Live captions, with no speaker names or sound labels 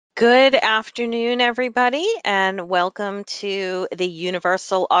Good afternoon, everybody, and welcome to the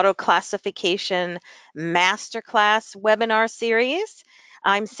Universal AutoClassification Masterclass webinar series.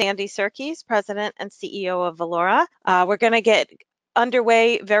 I'm Sandy Serkis, President and CEO of Valora. We're going to get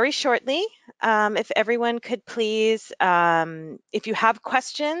underway very shortly. If everyone could please, if you have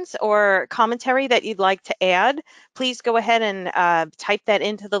questions or commentary that you'd like to add, please go ahead and type that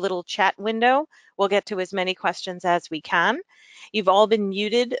into the little chat window. We'll get to as many questions as we can. You've all been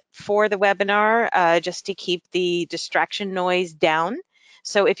muted for the webinar just to keep the distraction noise down.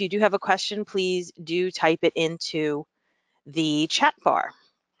 So if you do have a question, please do type it into the chat bar.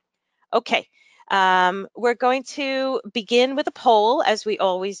 Okay, we're going to begin with a poll as we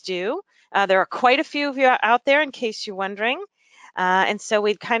always do. There are quite a few of you out there in case you're wondering. And so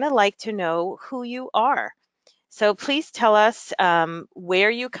we'd kind of like to know who you are. So please tell us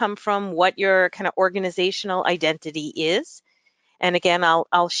where you come from, what your kind of organizational identity is. And again,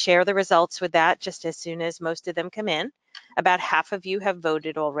 I'll share the results with that just as soon as most of them come in. About half of you have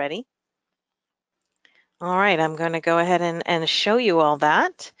voted already. All right, I'm going to go ahead and show you all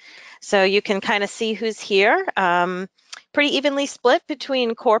that. So you can kind of see who's here. Pretty evenly split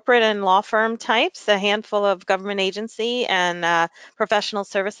between corporate and law firm types, a handful of government agency and professional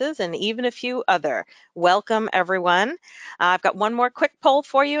services, and even a few other. Welcome, everyone. I've got one more quick poll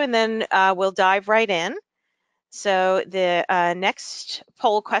for you, and then we'll dive right in. So the next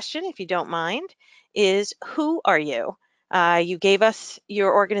poll question, if you don't mind, is who are you? You gave us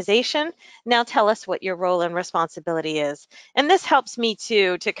your organization. Now tell us what your role and responsibility is. And this helps me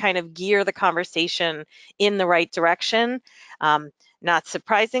to kind of gear the conversation in the right direction. Not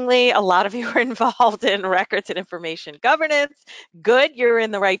surprisingly, a lot of you are involved in records and information governance. Good, you're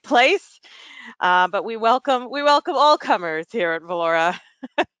in the right place. But we welcome all comers here at Valora.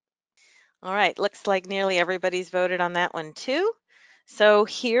 All right, looks like nearly everybody's voted on that one too. So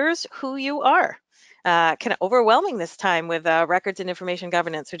here's who you are. Kind of overwhelming this time with records and information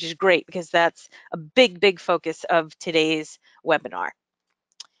governance, which is great because that's a big focus of today's webinar.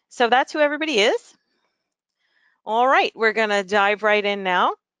 So that's who everybody is. All right, we're going to dive right in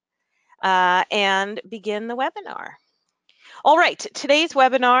now and begin the webinar. All right, today's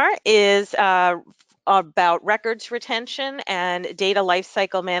webinar is about records retention and data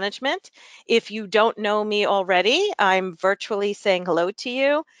lifecycle management. If you don't know me already, I'm virtually saying hello to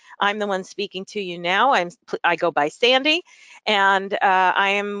you. I'm the one speaking to you now. I go by Sandy, and I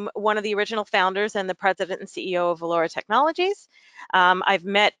am one of the original founders and the president and CEO of Valora Technologies. I've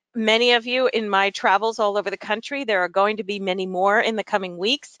met many of you in my travels all over the country. There are going to be many more in the coming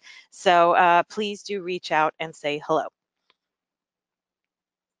weeks, so please do reach out and say hello.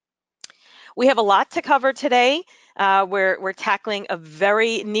 We have a lot to cover today. We're tackling a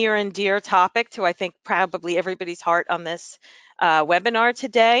very near and dear topic to, I think, probably everybody's heart on this webinar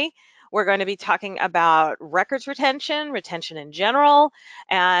today. We're going to be talking about records retention in general,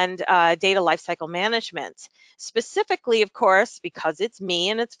 and data lifecycle management. Specifically, of course, because it's me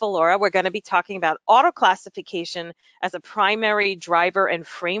and it's Valora, we're going to be talking about auto classification as a primary driver and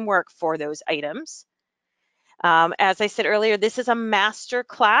framework for those items. As I said earlier, this is a master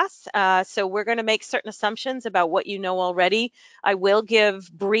class, so we're going to make certain assumptions about what you know already. I will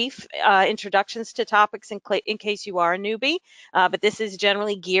give brief introductions to topics in case you are a newbie, but this is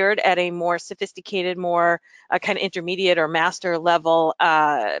generally geared at a more sophisticated, more kind of intermediate or master level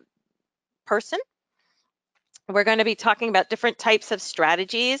person. We're going to be talking about different types of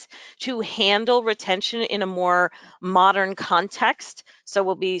strategies to handle retention in a more modern context. So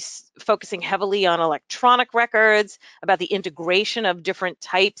we'll be focusing heavily on electronic records, about the integration of different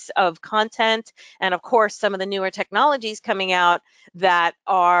types of content, and of course, some of the newer technologies coming out that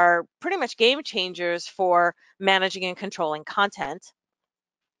are pretty much game changers for managing and controlling content.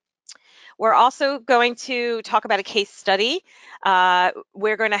 We're also going to talk about a case study.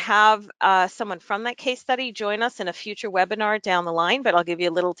 We're going to have someone from that case study join us in a future webinar down the line, but I'll give you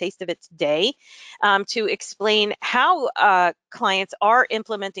a little taste of it today to explain how clients are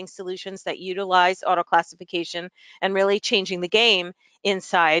implementing solutions that utilize auto classification and really changing the game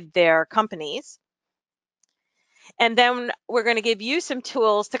inside their companies. And then we're going to give you some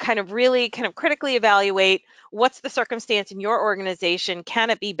tools to kind of critically evaluate what's the circumstance in your organization.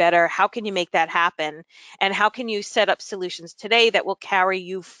 Can it be better? How can you make that happen? And how can you set up solutions today that will carry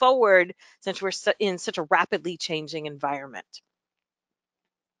you forward since we're in such a rapidly changing environment?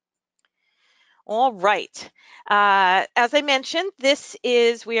 All right. As I mentioned,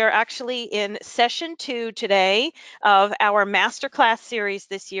 we are actually in session 2 today of our masterclass series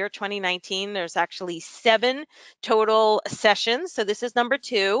this year, 2019. There's actually 7 total sessions. So this is number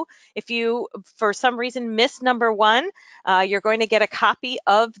 2. If you, for some reason, missed number 1, you're going to get a copy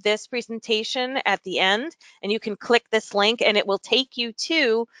of this presentation at the end, and you can click this link and it will take you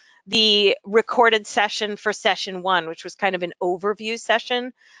to the recorded session for session 1, which was kind of an overview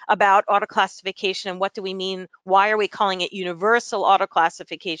session about auto classification and what do we mean, why are we calling it universal auto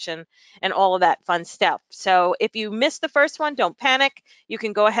classification, and all of that fun stuff. So if you missed the first one, don't panic. You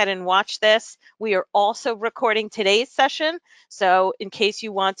can go ahead and watch this. We are also recording today's session. So in case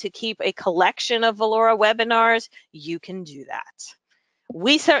you want to keep a collection of Valora webinars, you can do that.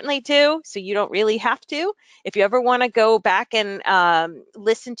 We certainly do, so you don't really have to. If you ever want to go back and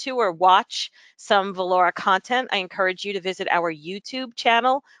listen to or watch some Valora content, I encourage you to visit our YouTube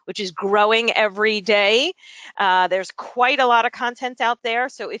channel, which is growing every day. There's quite a lot of content out there,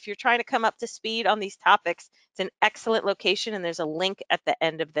 so if you're trying to come up to speed on these topics, it's an excellent location, and there's a link at the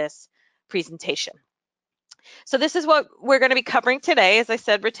end of this presentation. So this is what we're going to be covering today. As I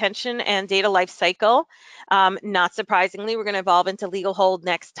said, retention and data lifecycle. Not surprisingly, we're going to evolve into legal hold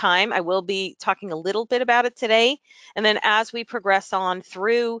next time. I will be talking a little bit about it today. And then as we progress on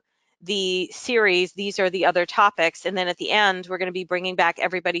through the series, these are the other topics. And then at the end, we're going to be bringing back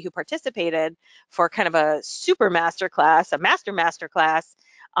everybody who participated for kind of a super master class, a master class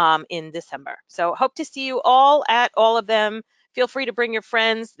in December. So hope to see you all at all of them. Feel free to bring your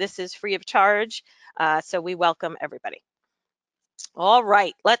friends. This is free of charge. So we welcome everybody. All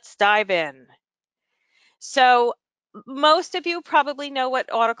right, let's dive in. So most of you probably know what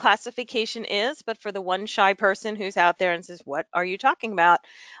auto classification is, but for the one shy person who's out there and says, what are you talking about?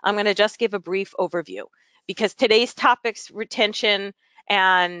 I'm going to just give a brief overview because today's topics, retention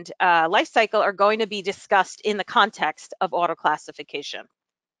and life cycle, are going to be discussed in the context of auto classification.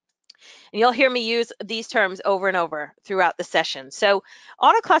 And you'll hear me use these terms over and over throughout the session. So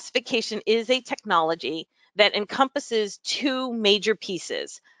auto classification is a technology that encompasses 2 major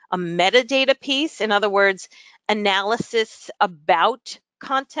pieces: a metadata piece, in other words, analysis about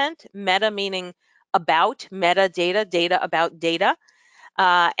content, meta meaning about, metadata, data about data.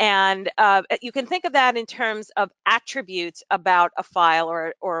 You can think of that in terms of attributes about a file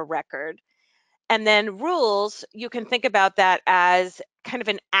or a record. And then rules, you can think about that as kind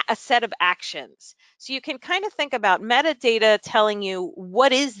of a set of actions. So you can kind of think about metadata telling you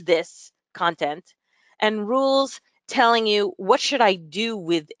what is this content, and rules telling you what should I do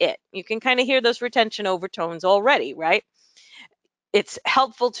with it. You can kind of hear those retention overtones already, right? It's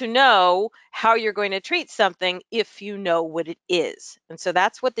helpful to know how you're going to treat something if you know what it is. And so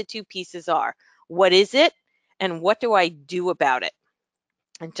that's what the 2 pieces are. What is it, and what do I do about it?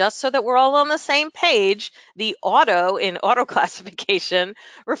 And just so that we're all on the same page, the auto in auto classification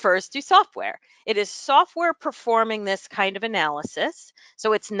refers to software. It is software performing this kind of analysis.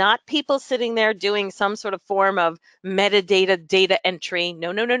 So it's not people sitting there doing some sort of form of metadata data entry.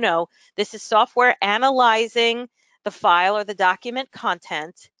 No, no, no, no. This is software analyzing the file or the document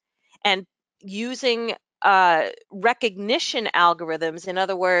content and using recognition algorithms, in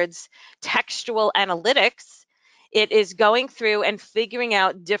other words, textual analytics. It is going through and figuring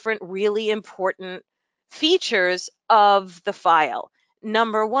out different really important features of the file.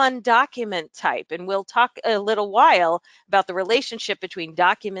 Number 1, document type, and we'll talk a little while about the relationship between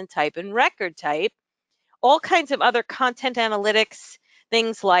document type and record type. All kinds of other content analytics,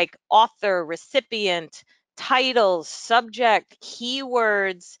 things like author, recipient, titles, subject,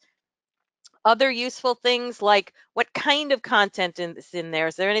 keywords, other useful things like what kind of content is in there?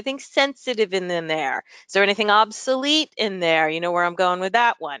 Is there anything sensitive in there? Is there anything obsolete in there? You know where I'm going with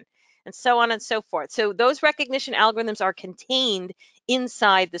that one. And so on and so forth. So those recognition algorithms are contained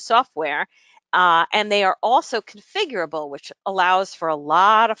inside the software, and they are also configurable, which allows for a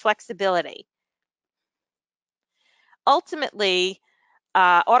lot of flexibility. Ultimately,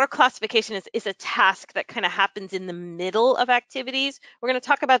 auto classification is a task that kind of happens in the middle of activities. We're going to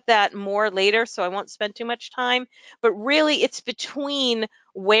talk about that more later, so I won't spend too much time, but really it's between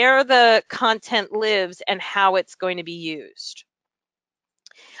where the content lives and how it's going to be used.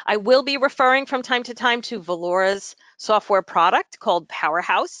 I will be referring from time to time to Valora's software product called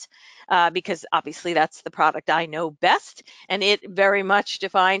Powerhouse, because obviously that's the product I know best, and it very much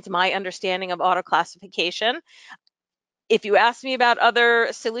defines my understanding of auto classification. If you ask me about other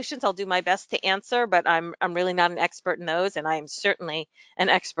solutions, I'll do my best to answer, but I'm really not an expert in those, and I am certainly an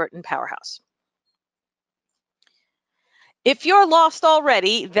expert in Powerhouse. If you're lost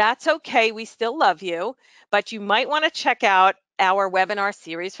already, that's okay. We still love you, but you might want to check out our webinar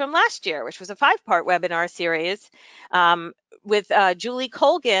series from last year, which was a 5-part webinar series um, with Julie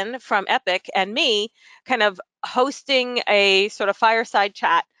Colgan from Epic and me kind of hosting a sort of fireside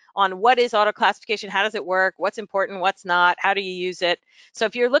chat on what is auto classification, how does it work, what's important, what's not, how do you use it. So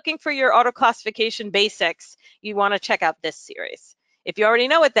if you're looking for your auto classification basics, you want to check out this series. If you already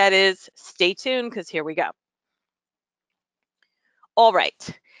know what that is, stay tuned because here we go. All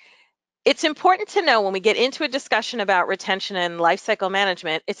right. It's important to know when we get into a discussion about retention and lifecycle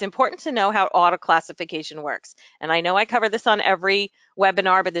management, it's important to know how auto classification works. And I know I cover this on every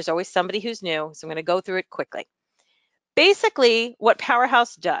webinar, but there's always somebody who's new, so I'm going to go through it quickly. Basically, what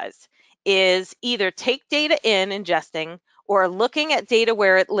Powerhouse does is either take data in, ingesting, or looking at data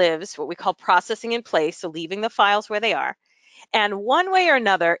where it lives, what we call processing in place, so leaving the files where they are. And one way or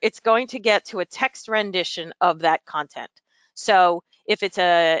another, it's going to get to a text rendition of that content. So if it's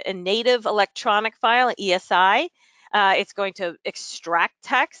a native electronic file, an ESI, it's going to extract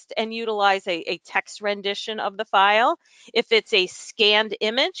text and utilize a text rendition of the file. If it's a scanned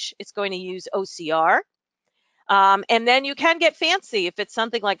image, it's going to use OCR. And then you can get fancy. If it's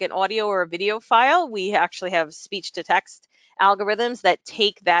something like an audio or a video file, we actually have speech to text algorithms that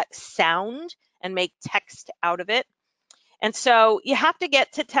take that sound and make text out of it. And so you have to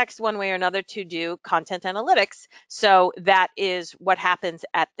get to text one way or another to do content analytics. So that is what happens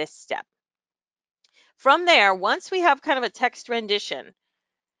at this step. From there, once we have kind of a text rendition,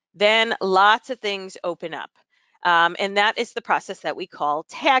 then lots of things open up. And that is the process that we call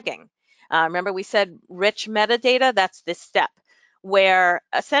tagging. Remember we said rich metadata? That's this step where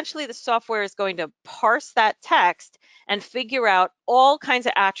essentially the software is going to parse that text and figure out all kinds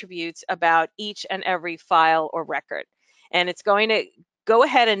of attributes about each and every file or record. And it's going to go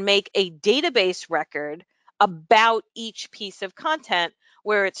ahead and make a database record about each piece of content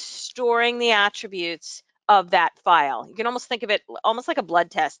where it's storing the attributes of that file. You can almost think of it almost like a blood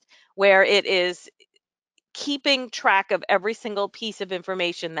test where it is keeping track of every single piece of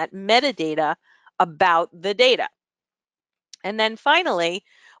information, that metadata about the data. And then finally,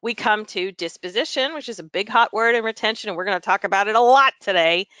 we come to disposition, which is a big hot word in retention, and we're going to talk about it a lot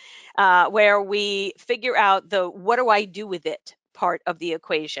today, where we figure out the what do I do with it part of the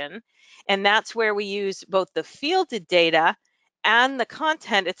equation. And that's where we use both the fielded data and the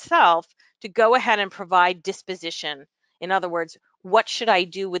content itself to go ahead and provide disposition. In other words, what should I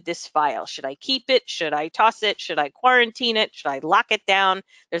do with this file? Should I keep it? Should I toss it? Should I quarantine it? Should I lock it down?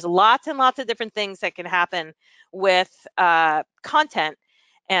 There's lots and lots of different things that can happen with content.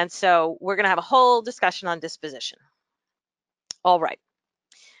 And so we're going to have a whole discussion on disposition. All right.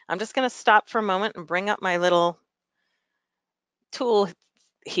 I'm just going to stop for a moment and bring up my little tool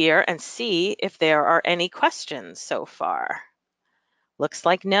here and see if there are any questions so far. Looks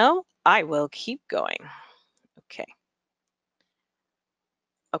like no. I will keep going. Okay.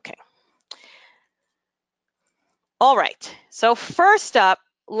 Okay. All right. So first up,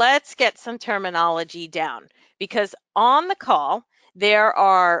 let's get some terminology down because on the call, there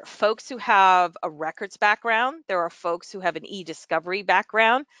are folks who have a records background. There are folks who have an e-discovery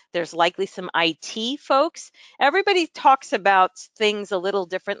background. There's likely some IT folks. Everybody talks about things a little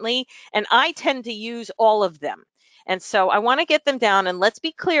differently, and I tend to use all of them. And so I want to get them down and let's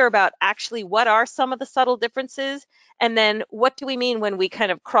be clear about actually what are some of the subtle differences, and then what do we mean when we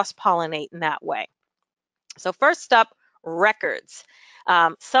kind of cross-pollinate in that way. So first up, records.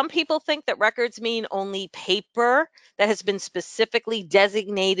 Some people think that records mean only paper that has been specifically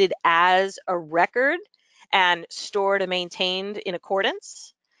designated as a record and stored and maintained in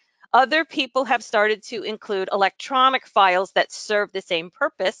accordance. Other people have started to include electronic files that serve the same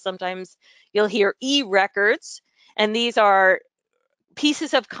purpose. Sometimes you'll hear e-records, and these are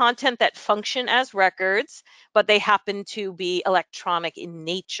pieces of content that function as records, but they happen to be electronic in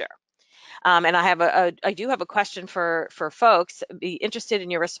nature. And I do have a question for folks. Be interested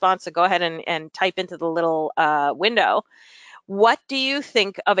in your response, so go ahead and type into the little window. What do you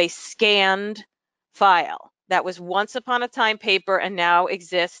think of a scanned file that was once upon a time paper and now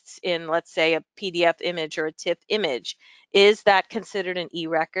exists in, let's say, a PDF image or a TIFF image? Is that considered an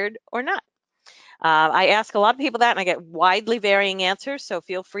e-record or not? I ask a lot of people that and I get widely varying answers, so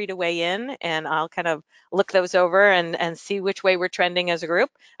feel free to weigh in and I'll kind of look those over and see which way we're trending as a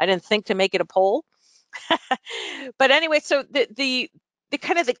group. I didn't think to make it a poll. But anyway, so the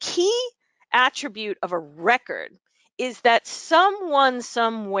kind of the key attribute of a record is that someone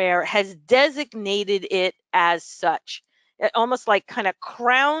somewhere has designated it as such. It almost like kind of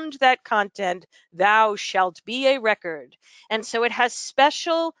crowned that content, thou shalt be a record. And so it has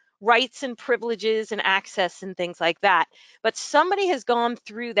special rights and privileges and access and things like that. But somebody has gone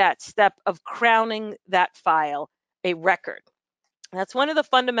through that step of crowning that file a record. That's one of the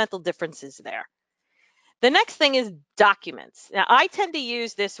fundamental differences there. The next thing is documents. Now, I tend to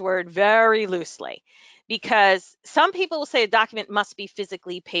use this word very loosely because some people will say a document must be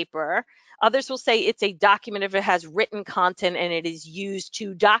physically paper. Others will say it's a document if it has written content and it is used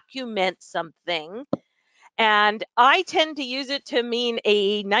to document something. And I tend to use it to mean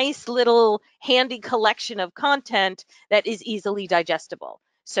a nice little handy collection of content that is easily digestible.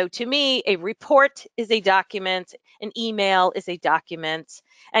 So to me, a report is a document, an email is a document.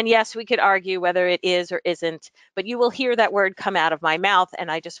 And yes, we could argue whether it is or isn't, but you will hear that word come out of my mouth.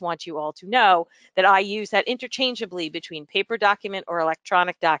 And I just want you all to know that I use that interchangeably between paper document or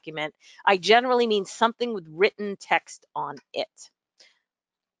electronic document. I generally mean something with written text on it.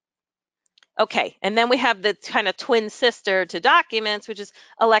 Okay, and then we have the kind of twin sister to documents, which is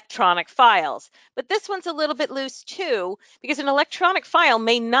electronic files. But this one's a little bit loose too, because an electronic file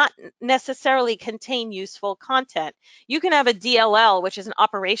may not necessarily contain useful content. You can have a DLL, which is an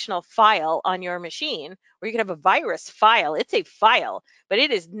operational file on your machine, or you can have a virus file. It's a file, but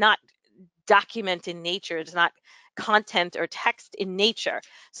it is not document in nature. It's not content or text in nature.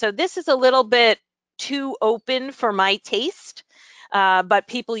 So this is a little bit too open for my taste. But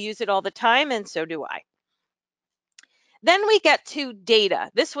people use it all the time, and so do I. Then we get to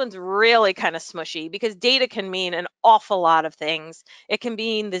data. This one's really kind of smushy because data can mean an awful lot of things. It can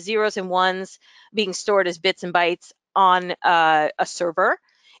mean the zeros and ones being stored as bits and bytes on a server.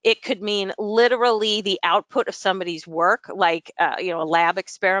 It could mean literally the output of somebody's work, like a lab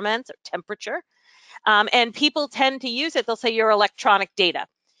experiment or temperature. And people tend to use it. They'll say your electronic data.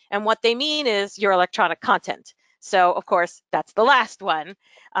 And what they mean is your electronic content. So, of course, that's the last one.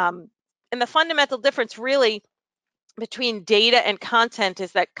 And the fundamental difference really between data and content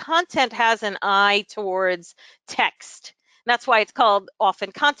is that content has an eye towards text. That's why it's called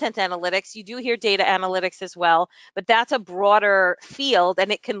often content analytics. You do hear data analytics as well, but that's a broader field,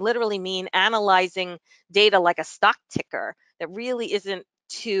 and it can literally mean analyzing data like a stock ticker that really isn't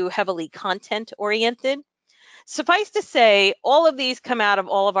too heavily content oriented. Suffice to say, all of these come out of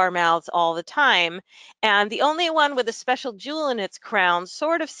all of our mouths all the time, and the only one with a special jewel in its crown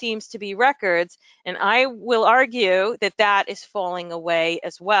sort of seems to be records, and I will argue that that is falling away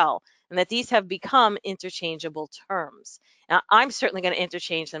as well, and that these have become interchangeable terms. Now, I'm certainly going to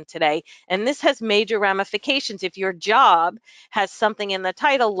interchange them today, and this has major ramifications if your job has something in the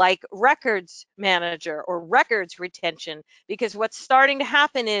title like records manager or records retention, because what's starting to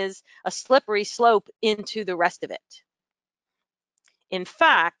happen is a slippery slope into the rest of it. In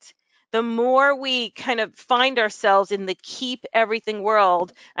fact, the more we kind of find ourselves in the keep everything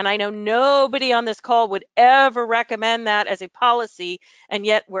world, and I know nobody on this call would ever recommend that as a policy, and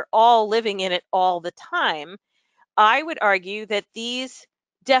yet we're all living in it all the time, I would argue that these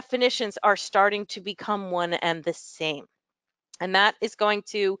definitions are starting to become one and the same. And that is going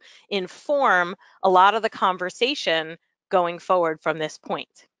to inform a lot of the conversation going forward from this point.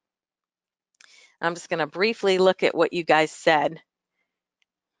 I'm just going to briefly look at what you guys said.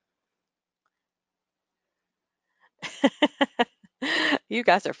 You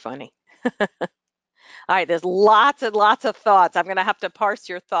guys are funny. All right, there's lots and lots of thoughts. I'm going to have to parse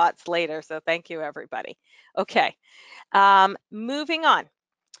your thoughts later, so thank you, everybody. Okay, moving on.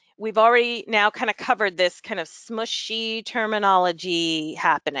 We've already now kind of covered this kind of smushy terminology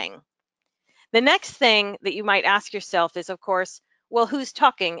happening. The next thing that you might ask yourself is, of course, well, who's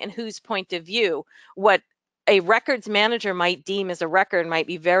talking and whose point of view? What a records manager might deem as a record might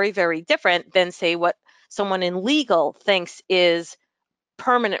be very, very different than, say, what someone in legal thinks is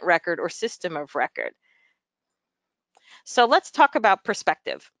permanent record or system of record. So let's talk about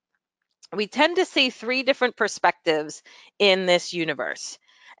perspective. We tend to see three different perspectives in this universe.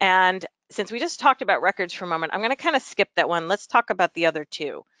 And since we just talked about records for a moment, I'm going to kind of skip that one. Let's talk about the other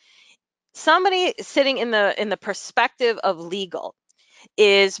two. Somebody sitting in the perspective of legal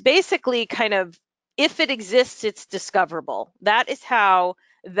is basically kind of, if it exists, it's discoverable. That is how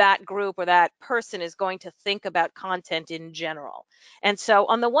that group or that person is going to think about content in general. And so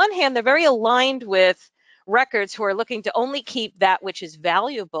on the one hand, they're very aligned with records who are looking to only keep that which is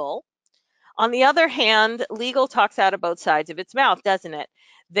valuable. On the other hand, legal talks out of both sides of its mouth, doesn't it?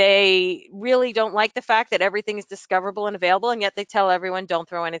 They really don't like the fact that everything is discoverable and available, and yet they tell everyone, don't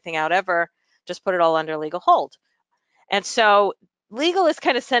throw anything out ever, just put it all under legal hold. And so legal is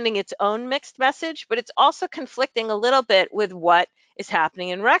kind of sending its own mixed message, but it's also conflicting a little bit with what is happening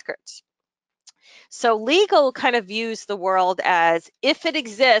in records. So legal kind of views the world as, if it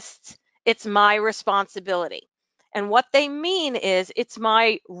exists, it's my responsibility. And what they mean is, it's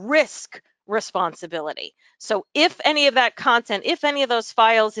my risk responsibility. So if any of that content, if any of those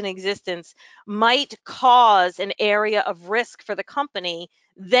files in existence might cause an area of risk for the company,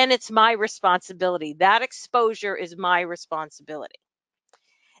 then it's my responsibility. That exposure is my responsibility.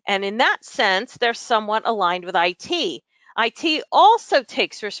 And in that sense, they're somewhat aligned with IT. IT also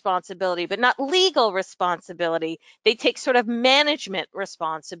takes responsibility, but not legal responsibility. They take sort of management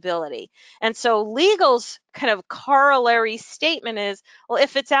responsibility. And so legal's kind of corollary statement is, well,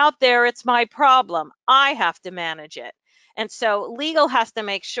 if it's out there, it's my problem. I have to manage it. And so legal has to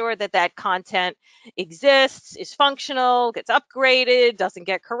make sure that that content exists, is functional, gets upgraded, doesn't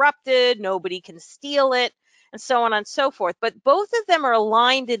get corrupted, nobody can steal it, and so on and so forth. But both of them are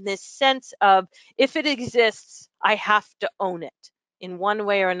aligned in this sense of, if it exists, I have to own it in one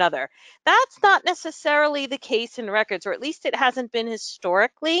way or another. That's not necessarily the case in records, or at least it hasn't been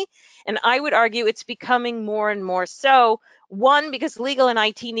historically. And I would argue it's becoming more and more so. One, because legal and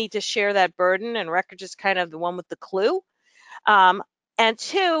IT need to share that burden, and records is kind of the one with the clue. Um, and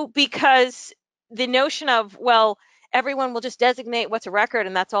two, because the notion of, well, everyone will just designate what's a record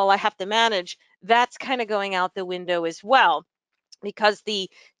and that's all I have to manage, that's kind of going out the window as well, because the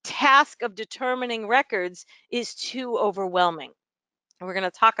task of determining records is too overwhelming. And we're going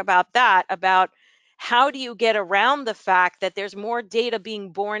to talk about that, about how do you get around the fact that there's more data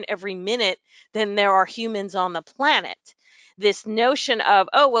being born every minute than there are humans on the planet. This notion of,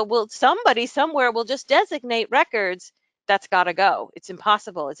 oh, well, somebody somewhere will just designate records, that's got to go. It's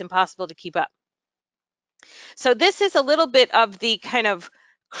impossible. It's impossible to keep up. So this is a little bit of the kind of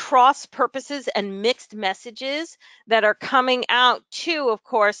cross purposes and mixed messages that are coming out to, of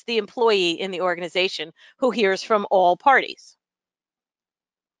course, the employee in the organization who hears from all parties.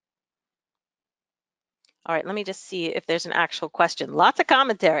 All right, let me just see if there's an actual question. Lots of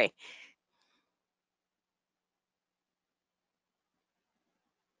commentary.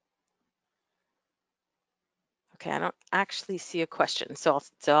 Okay, I don't actually see a question, so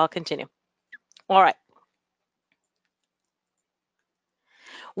I'll continue. All right.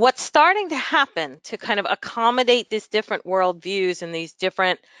 What's starting to happen to kind of accommodate these different worldviews and these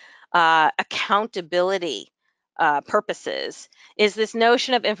different accountability purposes is this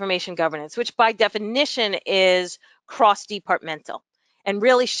notion of information governance, which by definition is cross-departmental and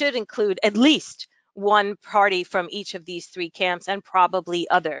really should include at least one party from each of these three camps and probably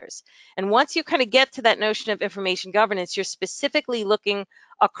others. And once you kind of get to that notion of information governance, you're specifically looking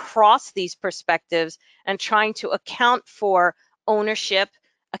across these perspectives and trying to account for ownership,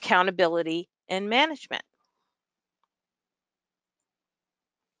 accountability, and management.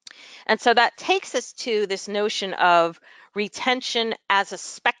 And so that takes us to this notion of retention as a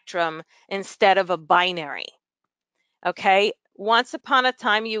spectrum instead of a binary. Okay, once upon a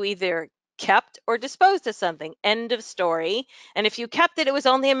time, you either kept or disposed of something, end of story. And if you kept it, it was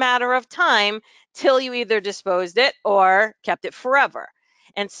only a matter of time till you either disposed it or kept it forever.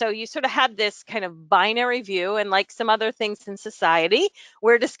 And so you sort of had this kind of binary view, and like some other things in society,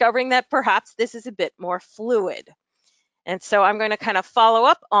 we're discovering that perhaps this is a bit more fluid. And so I'm going to kind of follow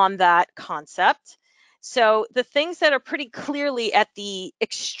up on that concept. So the things that are pretty clearly at the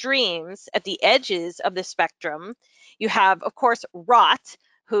extremes, at the edges of the spectrum, you have, of course, rot,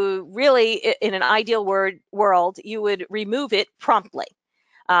 who really, in an ideal world, you would remove it promptly.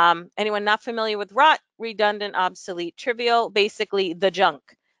 Anyone not familiar with rot? Redundant, obsolete, trivial, basically the junk.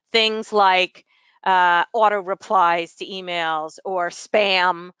 Things like auto replies to emails or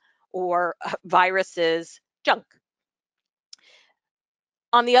spam or viruses, junk.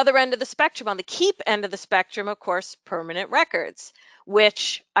 On the other end of the spectrum, on the keep end of the spectrum, of course, permanent records,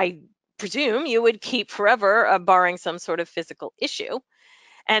 which I presume you would keep forever, barring some sort of physical issue.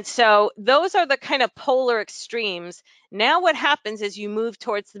 And so those are the kind of polar extremes. Now what happens is you move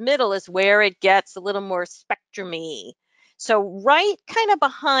towards the middle is where it gets a little more spectrumy. So right kind of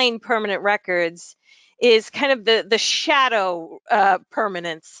behind permanent records is kind of the shadow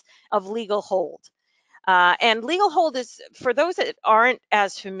permanence of legal hold. And legal hold is, for those that aren't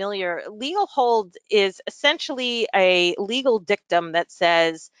as familiar, legal hold is essentially a legal dictum that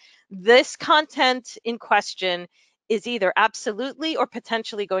says this content in question is either absolutely or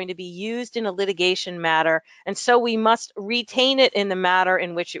potentially going to be used in a litigation matter, and so we must retain it in the matter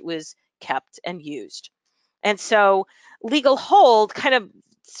in which it was kept and used. And so legal hold kind of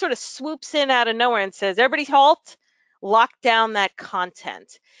sort of swoops in out of nowhere and says, everybody halt, lock down that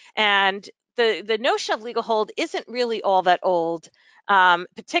content. And the notion of legal hold isn't really all that old.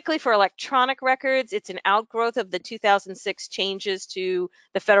 Particularly for electronic records. It's an outgrowth of the 2006 changes to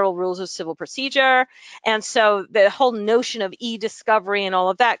the Federal Rules of Civil Procedure. And so the whole notion of e-discovery and all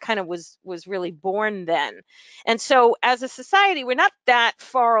of that kind of was really born then. And so as a society, we're not that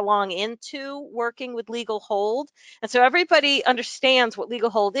far along into working with legal hold. And so everybody understands what legal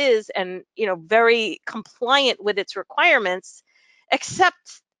hold is and, very compliant with its requirements,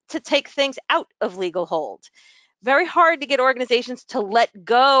 except to take things out of legal hold. Very hard to get organizations to let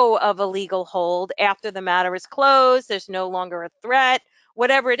go of a legal hold after the matter is closed, there's no longer a threat,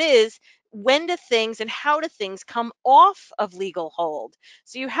 whatever it is. When do things and how do things come off of legal hold?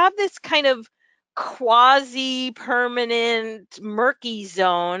 So you have this kind of quasi-permanent murky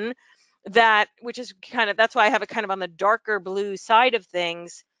zone which is that's why I have it kind of on the darker blue side of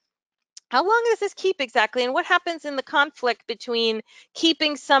things. How long does this keep exactly? And what happens in the conflict between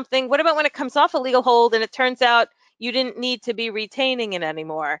keeping something? What about when it comes off a legal hold and it turns out you didn't need to be retaining it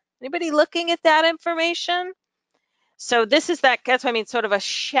anymore? Anybody looking at that information? So that's what I mean, sort of a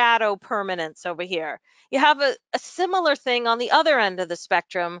shadow permanence over here. You have a similar thing on the other end of the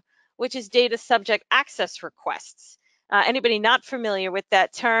spectrum, which is data subject access requests. Anybody not familiar with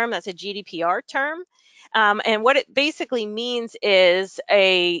that term? That's a GDPR term. And what it basically means is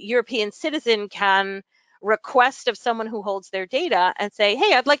a European citizen can request of someone who holds their data and say,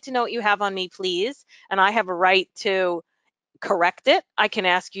 hey, I'd like to know what you have on me, please. And I have a right to correct it. I can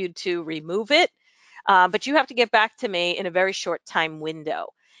ask you to remove it. But you have to get back to me in a very short time window.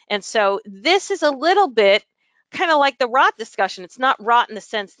 And so this is a little bit kind of like the rot discussion. It's not rot in the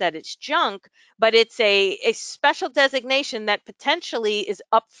sense that it's junk, but it's a special designation that potentially is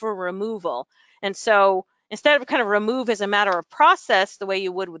up for removal. And so instead of kind of remove as a matter of process, the way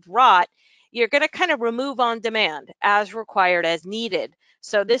you would with rot, you're going to kind of remove on demand as required, as needed.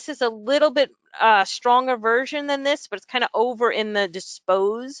 So this is a little bit stronger version than this, but it's kind of over in the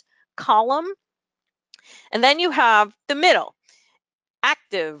dispose column. And then you have the middle,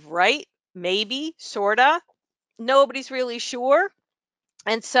 active, right? Maybe, sorta. Nobody's really sure.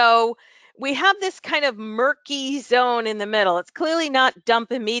 And so we have this kind of murky zone in the middle. It's clearly not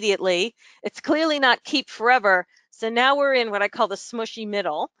dump immediately. It's clearly not keep forever. So now we're in what I call the smushy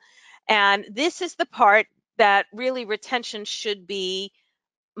middle. And this is the part that really retention should be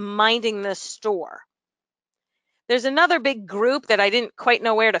minding the store. There's another big group that I didn't quite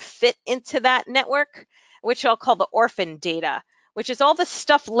know where to fit into that network, which I'll call the orphan data, which is all the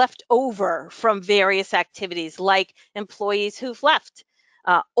stuff left over from various activities, like employees who've left,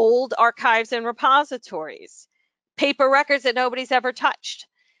 old archives and repositories, paper records that nobody's ever touched,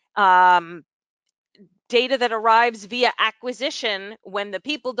 data that arrives via acquisition when the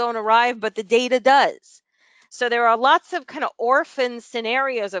people don't arrive, but the data does. So there are lots of kind of orphan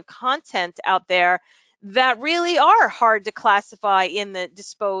scenarios of content out there that really are hard to classify in the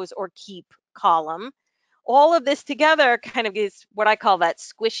dispose or keep column. All of this together kind of is what I call that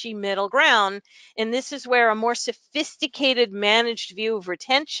squishy middle ground. And this is where a more sophisticated managed view of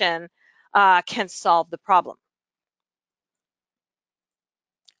retention can solve the problem.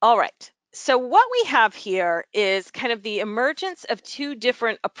 All right. So what we have here is kind of the emergence of two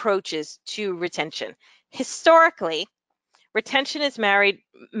different approaches to retention. Historically, retention is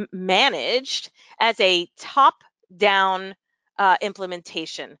managed as a top-down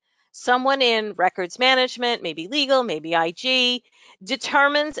implementation. Someone in records management, maybe legal, maybe IG,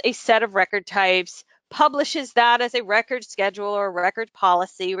 determines a set of record types, publishes that as a record schedule or record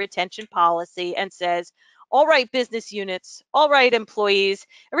policy, retention policy, and says, all right, business units, all right, employees,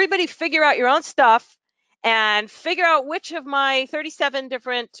 everybody figure out your own stuff and figure out which of my 37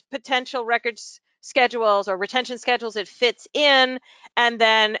 different potential records schedules or retention schedules it fits in, and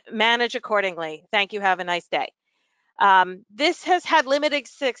then manage accordingly. Thank you. Have a nice day. This has had limited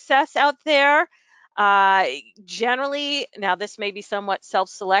success out there. Generally, now this may be somewhat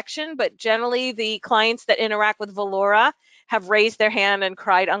self-selection, but generally the clients that interact with Valora have raised their hand and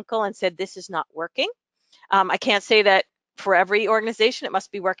cried uncle and said, this is not working. I can't say that for every organization. It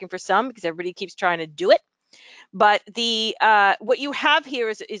must be working for some because everybody keeps trying to do it. But the what you have here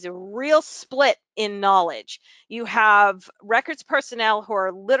is a real split in knowledge. You have records personnel who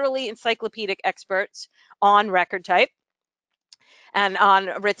are literally encyclopedic experts on record type and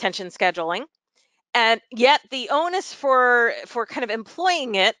on retention scheduling. And yet the onus for kind of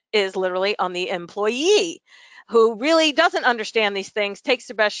employing it is literally on the employee, who really doesn't understand these things, takes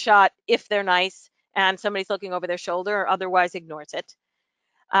their best shot if they're nice and somebody's looking over their shoulder, or otherwise ignores it.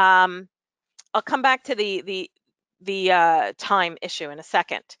 I'll come back to the time issue in a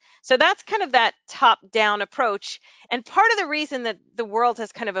second. So that's kind of that top-down approach. And part of the reason that the world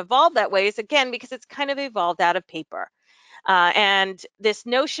has kind of evolved that way is, again, because it's kind of evolved out of paper. And this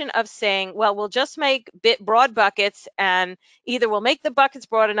notion of saying, well, we'll just make broad buckets, and either we'll make the buckets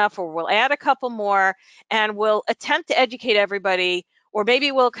broad enough or we'll add a couple more and we'll attempt to educate everybody. Or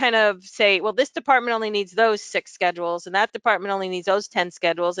maybe we'll kind of say, well, this department only needs those 6 schedules and that department only needs those 10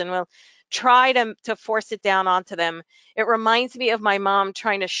 schedules, and we'll try to force it down onto them. It reminds me of my mom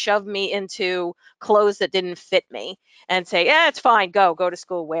trying to shove me into clothes that didn't fit me and say, yeah, it's fine, go to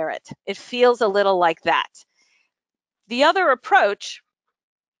school, wear it. It feels a little like that. The other approach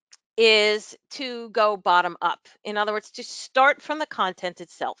is to go bottom up. In other words, to start from the content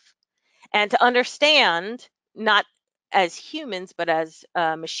itself and to understand, not as humans, but as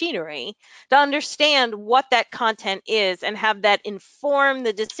machinery, to understand what that content is and have that inform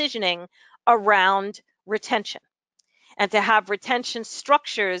the decisioning around retention, and to have retention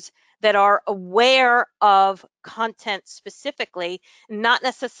structures that are aware of content specifically, not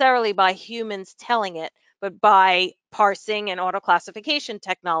necessarily by humans telling it, but by parsing and auto classification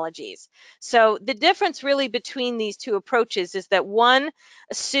technologies. So the difference really between these two approaches is that one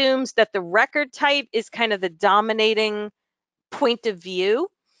assumes that the record type is kind of the dominating point of view,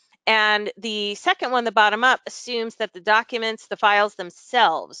 and the second one, the bottom up, assumes that the documents, the files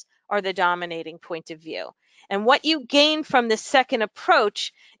themselves, are the dominating point of view. And what you gain from this second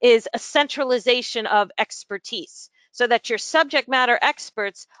approach is a centralization of expertise, so that your subject matter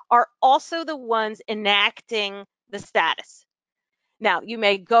experts are also the ones enacting the status. Now, you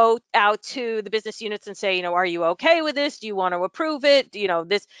may go out to the business units and say, are you okay with this? Do you want to approve it?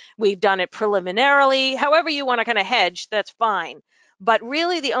 This, we've done it preliminarily. However you want to kind of hedge, that's fine. But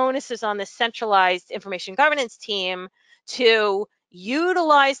really the onus is on the centralized information governance team to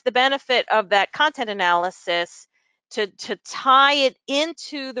utilize the benefit of that content analysis to tie it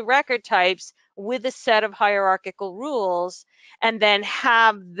into the record types with a set of hierarchical rules, and then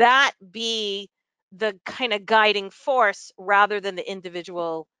have that be the kind of guiding force rather than the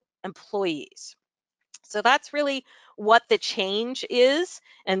individual employees. So that's really what the change is.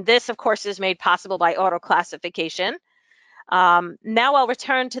 And this, of course, is made possible by auto classification. Now I'll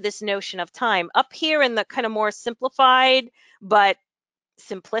return to this notion of time. Up here in the kind of more simplified but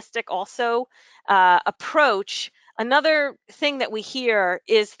simplistic also approach, another thing that we hear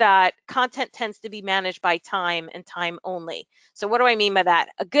is that content tends to be managed by time and time only. So what do I mean by that?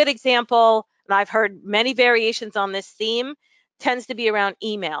 A good example, and I've heard many variations on this theme, tends to be around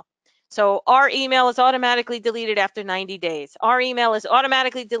email. So our email is automatically deleted after 90 days. Our email is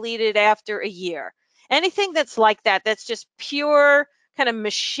automatically deleted after a year. Anything that's like that, that's just pure kind of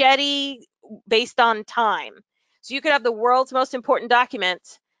machete based on time. So you could have the world's most important document,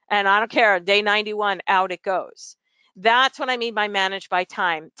 and I don't care, day 91, out it goes. That's what I mean by managed by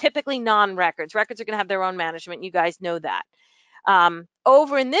time. Typically non-records. Records are going to have their own management. You guys know that.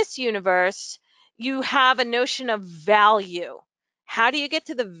 Over in this universe, you have a notion of value. How do you get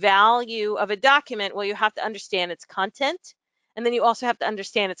to the value of a document? Well, you have to understand its content, and then you also have to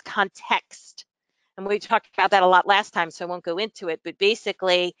understand its context. And we talked about that a lot last time, so I won't go into it, but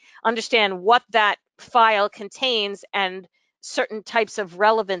basically understand what that file contains and certain types of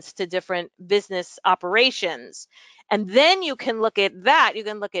relevance to different business operations. And then you can look at that, you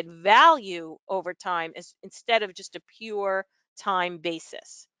can look at value over time instead of just a pure time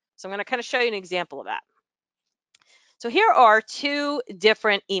basis. So I'm going to kind of show you an example of that. So here are 2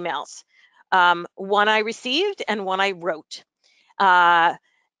 different emails. One I received and one I wrote.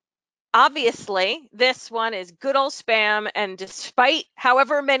 Obviously, this one is good old spam, and despite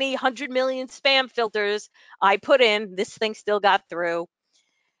however many 100 million spam filters I put in, this thing still got through.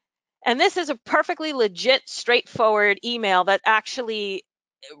 And this is a perfectly legit, straightforward email that actually,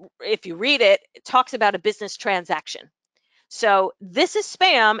 if you read it, it talks about a business transaction. So this is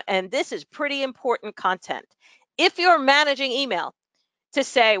spam, and this is pretty important content. If you're managing email, to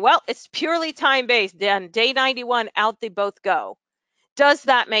say, well, it's purely time-based, then day 91, out they both go. Does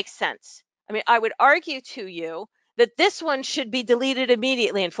that make sense? I mean, I would argue to you that this one should be deleted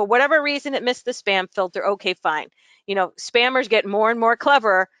immediately. And for whatever reason, it missed the spam filter. Okay, fine. Spammers get more and more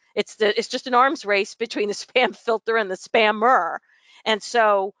clever. It's just an arms race between the spam filter and the spammer. And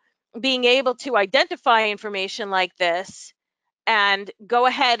so being able to identify information like this and go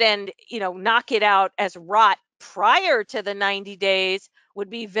ahead and, knock it out as rot prior to the 90 days would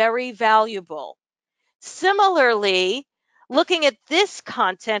be very valuable. Similarly, looking at this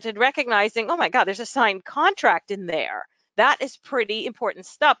content and recognizing, oh my God, there's a signed contract in there. That is pretty important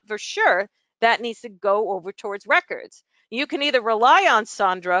stuff for sure. That needs to go over towards records. You can either rely on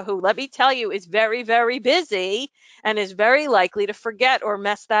Sandra, who, let me tell you, is very, very busy and is very likely to forget or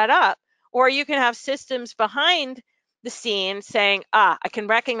mess that up. Or you can have systems behind the scenes saying, I can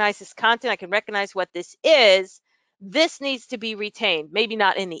recognize this content. I can recognize what this is. this needs to be retained, maybe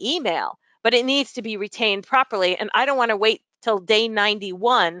not in the email, but it needs to be retained properly. And I don't want to wait till day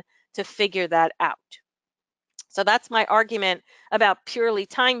 91 to figure that out. So that's my argument about purely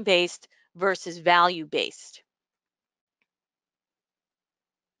time-based versus value-based.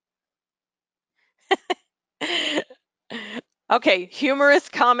 Okay, humorous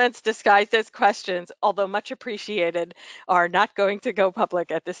comments disguised as questions, although much appreciated, are not going to go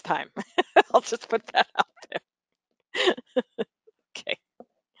public at this time. I'll just put that out there. Okay.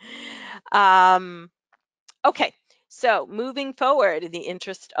 Okay, so moving forward in the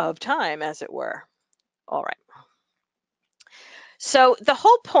interest of time, as it were. All right. So the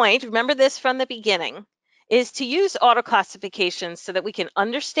whole point, remember this from the beginning, is to use auto classification so that we can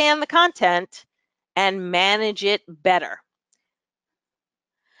understand the content and manage it better.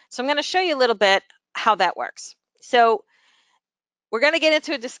 So I'm going to show you a little bit how that works. So we're going to get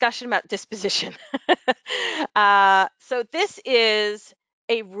into a discussion about disposition. So this is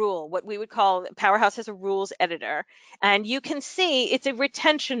a rule, what we would call, Powerhouse has a rules editor, and you can see it's a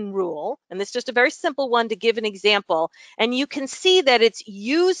retention rule, and this is just a very simple one to give an example, and you can see that it's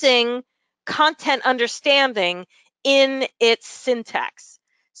using content understanding in its syntax.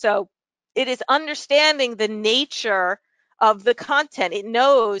 So it is understanding the nature of the content. It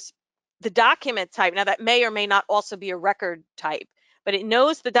knows the document type. Now that may or may not also be a record type, but it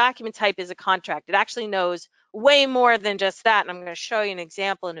knows the document type is a contract. It actually knows way more than just that, and I'm going to show you an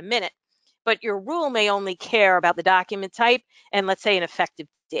example in a minute. But your rule may only care about the document type and, let's say, an effective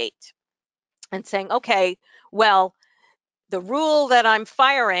date. And saying, okay, well, the rule that I'm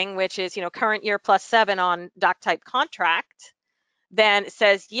firing, which is, current year plus 7 on doc type contract, then it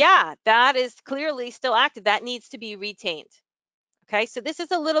says, yeah, that is clearly still active. That needs to be retained. Okay, so this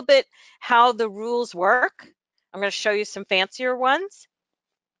is a little bit how the rules work. I'm going to show you some fancier ones.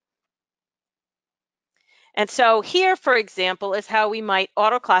 And so here, for example, is how we might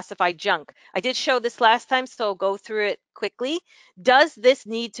auto-classify junk. I did show this last time, so I'll go through it quickly. Does this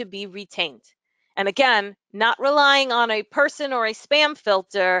need to be retained? And again, not relying on a person or a spam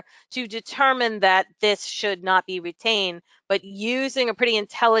filter to determine that this should not be retained, but using a pretty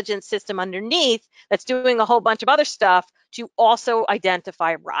intelligent system underneath that's doing a whole bunch of other stuff to also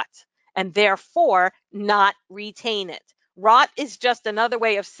identify rot and therefore not retain it. Rot is just another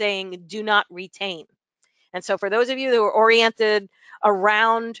way of saying do not retain. And so for those of you who are oriented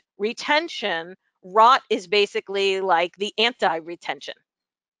around retention, rot is basically like the anti-retention.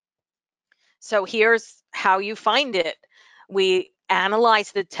 So here's how you find it. We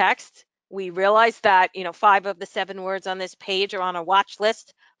analyze the text. We realize that 5 of the 7 words on this page are on a watch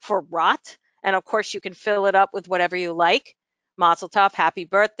list for rot. And of course, you can fill it up with whatever you like. Mazel tov, happy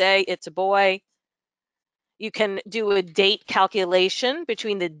birthday, it's a boy. You can do a date calculation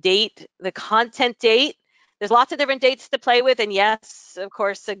between the date, the content date. There's lots of different dates to play with. And yes, of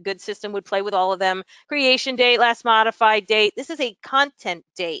course, a good system would play with all of them. Creation date, last modified date. This is a content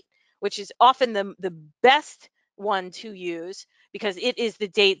date, which is often the best one to use because it is the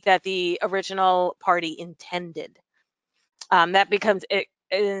date that the original party intended. That becomes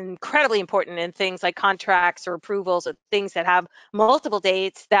incredibly important in things like contracts or approvals or things that have multiple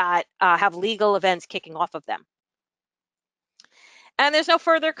dates that have legal events kicking off of them. And there's no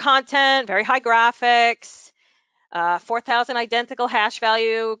further content, very high graphics, 4,000 identical hash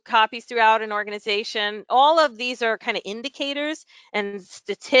value copies throughout an organization. All of these are kind of indicators, and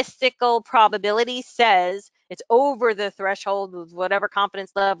statistical probability says it's over the threshold of whatever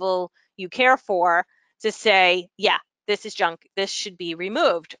confidence level you care for to say, yeah, this is junk, this should be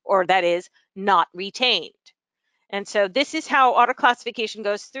removed, or that is not retained. And so this is how auto classification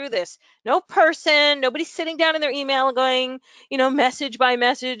goes through this. No person, nobody's sitting down in their email going, message by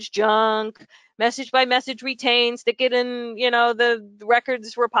message junk, message by message retain, stick it in, the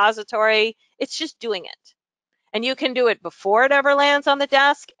records repository. It's just doing it. And you can do it before it ever lands on the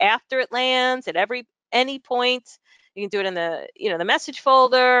desk, after it lands, at any point. You can do it in the, the message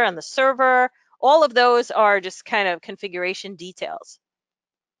folder, on the server. All of those are just kind of configuration details.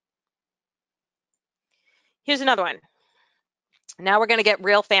 Here's another one. Now we're going to get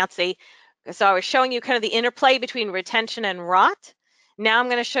real fancy. So I was showing you kind of the interplay between retention and rot. Now I'm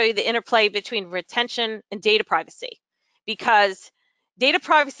going to show you the interplay between retention and data privacy, because data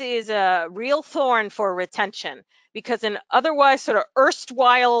privacy is a real thorn for retention, because an otherwise sort of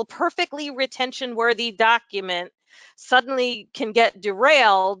erstwhile perfectly retention-worthy document suddenly can get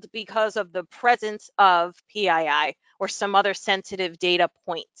derailed because of the presence of PII or some other sensitive data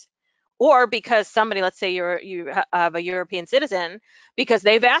point. Or because somebody, let's say you have a European citizen, because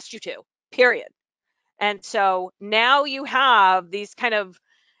they've asked you to, period. And so now you have these kind of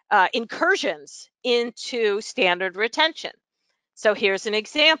incursions into standard retention. So here's an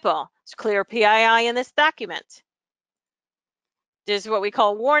example. It's clear PII in this document. This is what we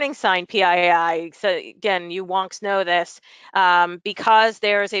call warning sign PII. So again, you wonks know this. Because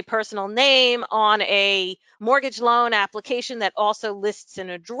there's a personal name on a mortgage loan application that also lists an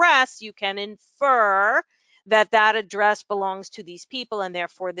address, you can infer that that address belongs to these people, and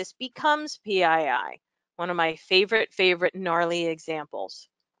therefore this becomes PII. One of my favorite gnarly examples.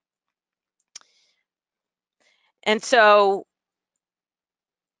 And so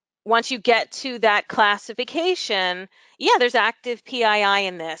once you get to that classification, yeah, there's active PII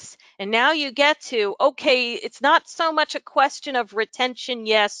in this. And now you get to, okay, it's not so much a question of retention,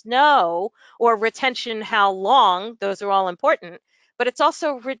 yes, no, or retention, how long. Those are all important, but it's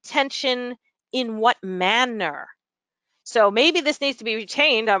also retention in what manner. So maybe this needs to be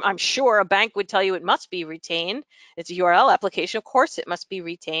retained. I'm sure a bank would tell you it must be retained. It's a URL application. Of course, it must be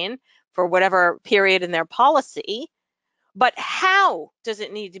retained for whatever period in their policy. But how does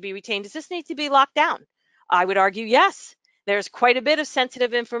it need to be retained? Does this need to be locked down? I would argue yes. There's quite a bit of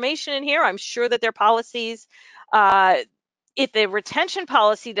sensitive information in here. I'm sure that their policies, if the retention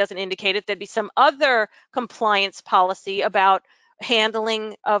policy doesn't indicate it, there'd be some other compliance policy about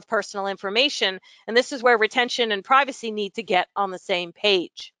handling of personal information. And this is where retention and privacy need to get on the same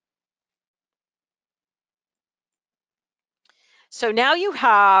page. So now you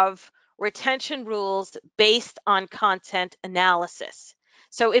have retention rules based on content analysis.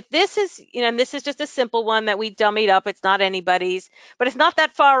 So if this is, and this is just a simple one that we dummied up, it's not anybody's, but it's not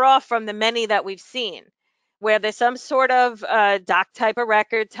that far off from the many that we've seen, where there's some sort of doc type or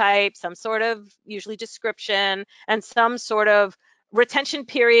record type, some sort of usually description, and some sort of retention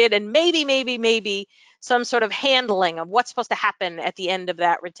period, and maybe some sort of handling of what's supposed to happen at the end of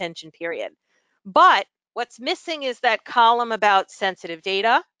that retention period. But what's missing is that column about sensitive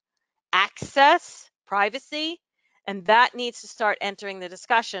data, access, privacy, and that needs to start entering the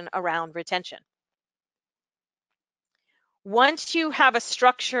discussion around retention. Once you have a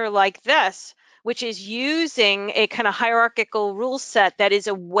structure like this, which is using a kind of hierarchical rule set that is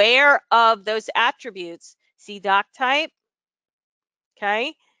aware of those attributes, see doc type,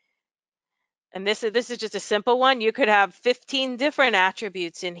 okay? And this is just a simple one. You could have 15 different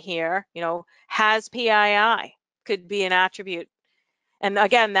attributes in here, has PII, could be an attribute. And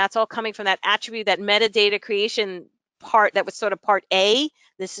again, that's all coming from that attribute, that metadata creation part that was sort of part A.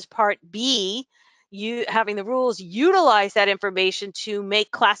 This is part B. You having the rules utilize that information to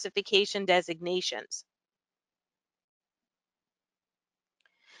make classification designations.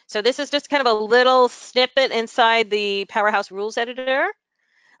 So this is just kind of a little snippet inside the Powerhouse Rules Editor.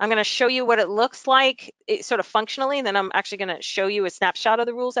 I'm going to show you what it looks like sort of functionally, and then I'm actually going to show you a snapshot of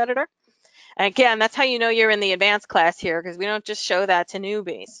the Rules Editor. And again, that's how you know you're in the advanced class here, because we don't just show that to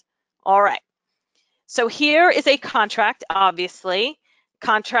newbies. All right. So here is a contract, obviously.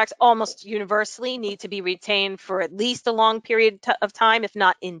 Contracts almost universally need to be retained for at least a long period of time, if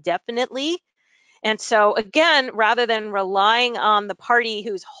not indefinitely. And so again, rather than relying on the party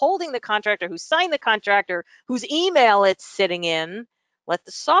who's holding the contract or who signed the contract or whose email it's sitting in, let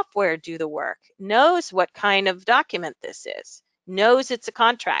the software do the work, knows what kind of document this is, knows it's a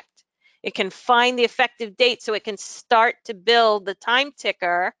contract. It can find the effective date so it can start to build the time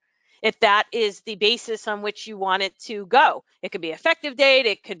ticker if that is the basis on which you want it to go. It could be effective date,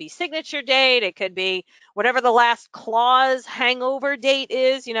 it could be signature date, it could be whatever the last clause hangover date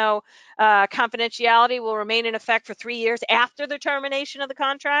is. Confidentiality will remain in effect for 3 years after the termination of the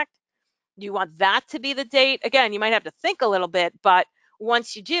contract. You want that to be the date. Again, you might have to think a little bit, but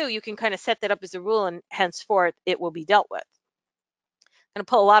once you do, you can kind of set that up as a rule, and henceforth it will be dealt with. I'm going to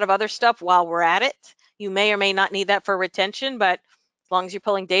pull a lot of other stuff while we're at it. You may or may not need that for retention, but as long as you're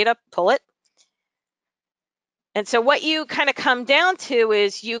pulling data, pull it. And so what you kind of come down to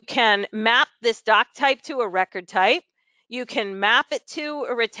is you can map this doc type to a record type. You can map it to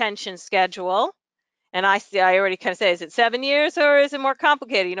a retention schedule. And I already kind of say, is it 7 years or is it more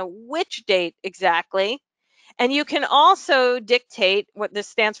complicated? Which date exactly? And you can also dictate what this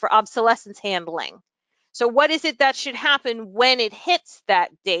stands for, obsolescence handling. So what is it that should happen when it hits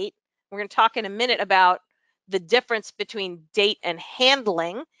that date? We're going to talk in a minute about the difference between date and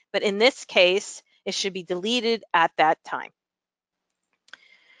handling, but in this case, it should be deleted at that time.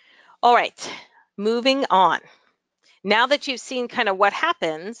 All right, moving on. Now that you've seen kind of what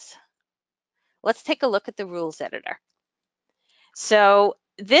happens, let's take a look at the rules editor. So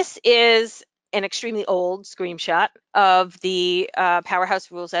this is an extremely old screenshot of the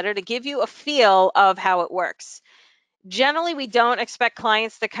Powerhouse Rules Editor to give you a feel of how it works. Generally, we don't expect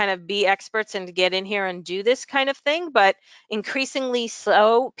clients to kind of be experts and to get in here and do this kind of thing, but increasingly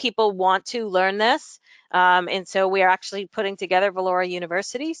so, people want to learn this. And so we are actually putting together Valora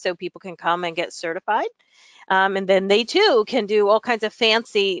University so people can come and get certified. And then they too can do all kinds of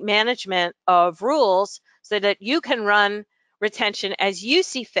fancy management of rules so that you can run retention as you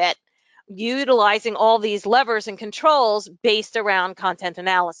see fit, utilizing all these levers and controls based around content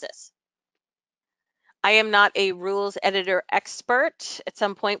analysis. I am not a rules editor expert. At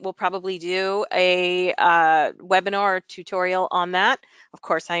some point, we'll probably do a webinar or tutorial on that. Of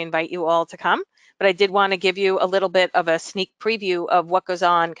course, I invite you all to come, but I did want to give you a little bit of a sneak preview of what goes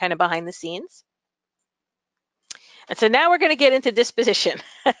on kind of behind the scenes. And so now we're going to get into disposition.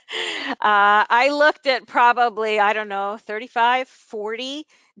 I looked at probably, I don't know, 35, 40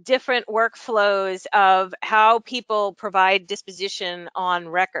 different workflows of how people provide disposition on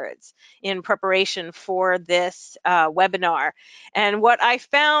records in preparation for this webinar. And what I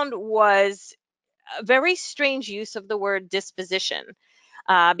found was a very strange use of the word disposition,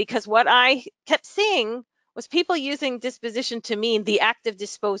 because what I kept seeing was people using disposition to mean the act of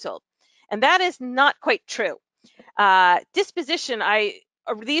disposal. And that is not quite true. Disposition,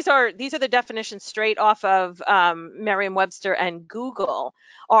 these are the definitions straight off of Merriam-Webster and Google,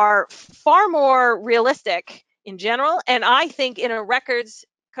 are far more realistic in general, and I think in a records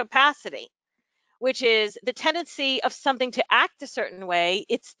capacity, which is the tendency of something to act a certain way,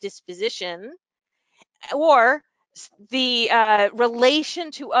 its disposition, or the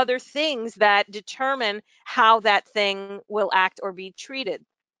relation to other things that determine how that thing will act or be treated.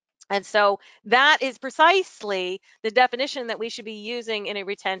 And so that is precisely the definition that we should be using in a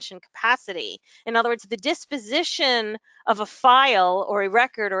retention capacity. In other words, the disposition of a file or a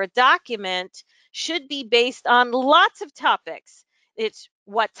record or a document should be based on lots of topics. It's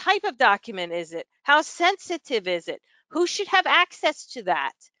what type of document is it? How sensitive is it? Who should have access to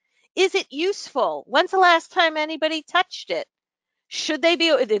that? Is it useful? When's the last time anybody touched it? Should they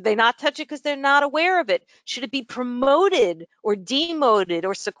be, did they not touch it because they're not aware of it? Should it be promoted or demoted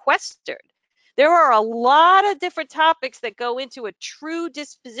or sequestered? There are a lot of different topics that go into a true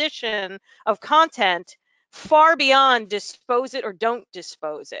disposition of content, far beyond dispose it or don't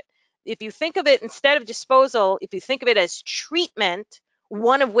dispose it. If you think of it instead of disposal, if you think of it as treatment,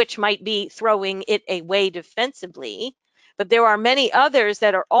 one of which might be throwing it away defensively, but there are many others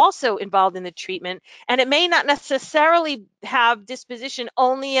that are also involved in the treatment, and it may not necessarily have disposition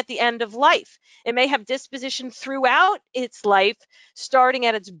only at the end of life. It may have disposition throughout its life, starting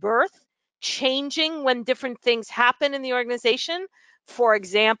at its birth, changing when different things happen in the organization. For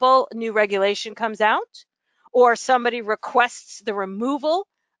example, new regulation comes out, or somebody requests the removal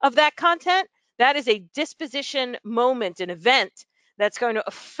of that content. That is a disposition moment, an event that's going to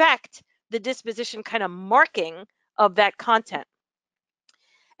affect the disposition kind of marking of that content.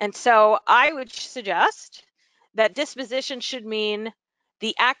 And so I would suggest that disposition should mean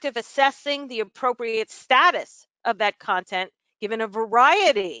the act of assessing the appropriate status of that content given a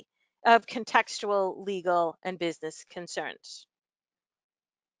variety of contextual, legal, and business concerns.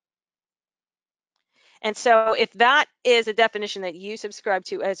 And so if that is a definition that you subscribe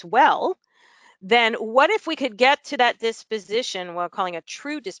to as well, then what if we could get to that disposition, we're calling a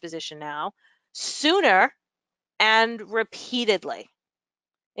true disposition now, sooner and repeatedly?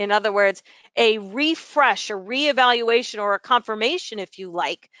 In other words, a refresh, a reevaluation, or a confirmation, if you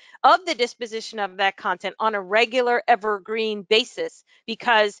like, of the disposition of that content on a regular evergreen basis,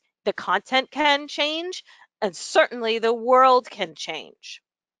 because the content can change and certainly the world can change.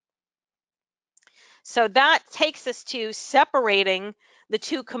 So that takes us to separating the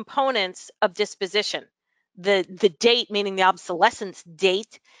two components of disposition. The date, meaning the obsolescence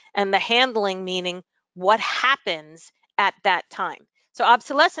date, and the handling, meaning what happens at that time. So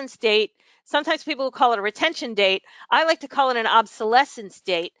obsolescence date, sometimes people will call it a retention date. I like to call it an obsolescence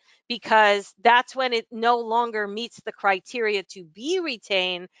date because that's when it no longer meets the criteria to be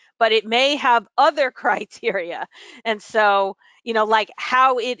retained, but it may have other criteria. And so, like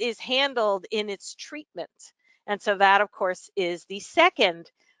how it is handled in its treatment. And so that, of course, is the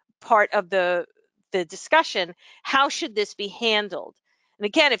second part of the discussion. How should this be handled? And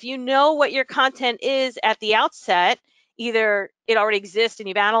again, if you know what your content is at the outset, either it already exists and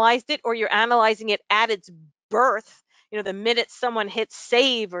you've analyzed it, or you're analyzing it at its birth, the minute someone hits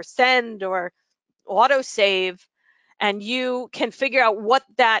save or send or auto save, and you can figure out what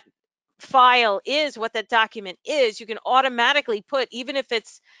that file is, what that document is, you can automatically put, even if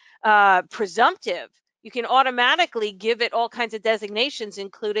it's presumptive, you can automatically give it all kinds of designations,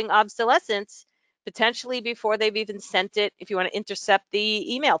 including obsolescence, potentially before they've even sent it, if you want to intercept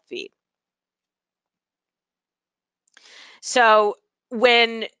the email feed. So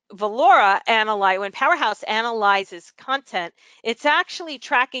when when Powerhouse analyzes content, it's actually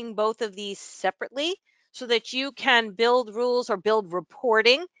tracking both of these separately so that you can build rules or build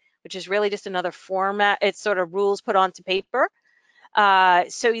reporting, which is really just another format. It's sort of rules put onto paper,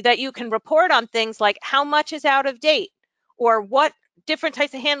 so that you can report on things like how much is out of date, or what different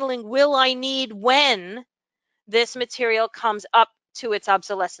types of handling will I need when this material comes up to its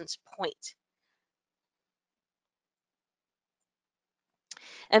obsolescence point.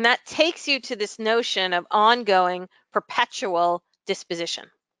 And that takes you to this notion of ongoing perpetual disposition.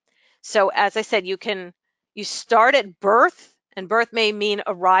 So as I said, you start at birth, and birth may mean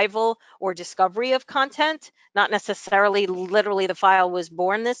arrival or discovery of content, not necessarily literally the file was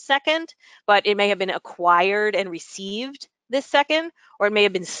born this second, but it may have been acquired and received this second, or it may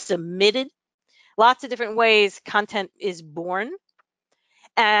have been submitted. Lots of different ways content is born,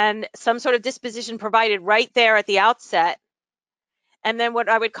 and some sort of disposition provided right there at the outset. And then what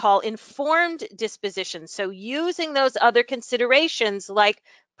I would call informed disposition. So using those other considerations like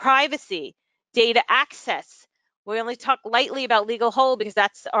privacy, data access. We only talk lightly about legal hold because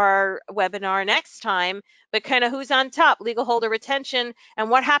that's our webinar next time, but kind of who's on top, legal hold or retention,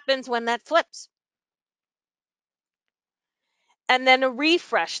 and what happens when that flips. And then a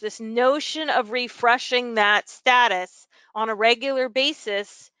refresh, this notion of refreshing that status on a regular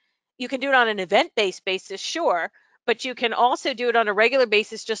basis. You can do it on an event-based basis, sure, but you can also do it on a regular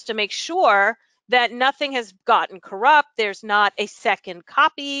basis just to make sure that nothing has gotten corrupt. There's not a second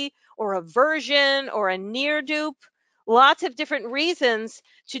copy or a version or a near dupe. Lots of different reasons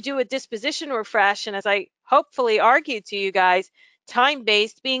to do a disposition refresh. And as I hopefully argued to you guys,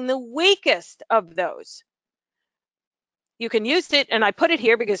 time-based being the weakest of those. You can use it, and I put it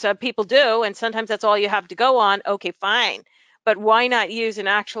here because people do, and sometimes that's all you have to go on. Okay, fine. But why not use an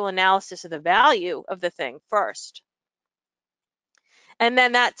actual analysis of the value of the thing first? And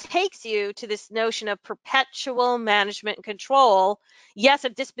then that takes you to this notion of perpetual management and control, yes,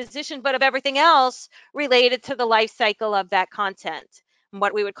 of disposition, but of everything else related to the life cycle of that content, and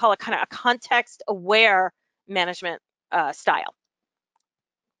what we would call a kind of a context-aware management style.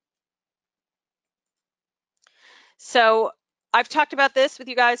 So I've talked about this with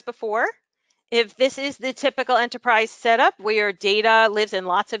you guys before. If this is the typical enterprise setup where your data lives in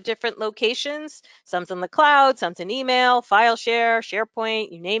lots of different locations, some's in the cloud, some's in email, file share,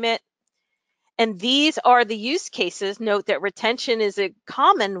 SharePoint, you name it. And these are the use cases. Note that retention is a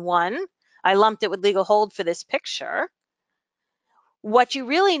common one. I lumped it with legal hold for this picture. What you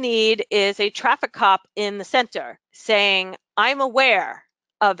really need is a traffic cop in the center saying, I'm aware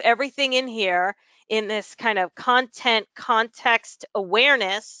of everything in here in this kind of content context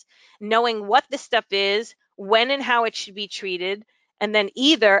awareness, knowing what this stuff is, when and how it should be treated, and then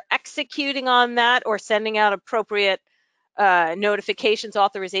either executing on that or sending out appropriate notifications,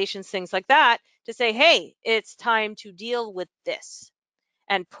 authorizations, things like that to say, hey, it's time to deal with this,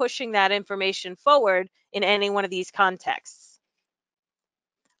 and pushing that information forward in any one of these contexts.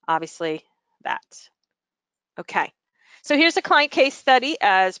 Obviously that. Okay, so here's a client case study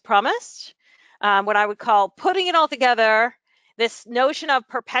as promised. What I would call putting it all together, this notion of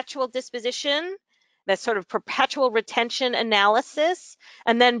perpetual disposition, that sort of perpetual retention analysis,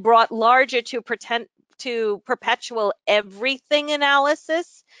 and then brought larger to perpetual everything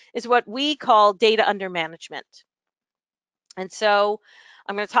analysis is what we call data under management. And so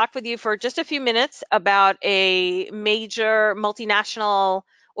I'm going to talk with you for just a few minutes about a major multinational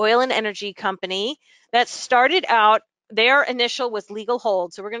oil and energy company that started out, their initial was legal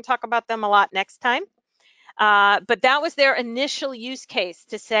hold. So we're going to talk about them a lot next time. But that was their initial use case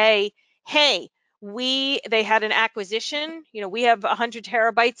to say, hey, they had an acquisition, we have 100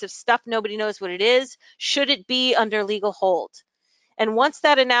 terabytes of stuff, nobody knows what it is. Should it be under legal hold? And once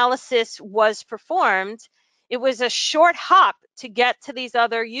that analysis was performed, it was a short hop to get to these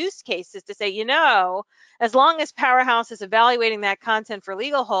other use cases to say, as long as Powerhouse is evaluating that content for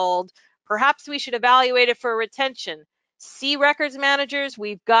legal hold, perhaps we should evaluate it for retention. See, records managers,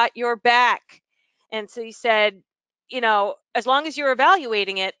 we've got your back. And so he said, as long as you're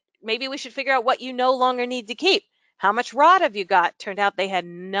evaluating it, maybe we should figure out what you no longer need to keep. How much rot have you got? Turned out they had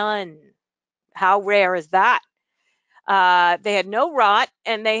none. How rare is that? They had no rot,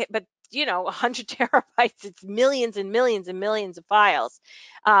 but 100 terabytes, it's millions and millions and millions of files,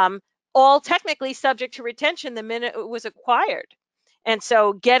 all technically subject to retention the minute it was acquired. And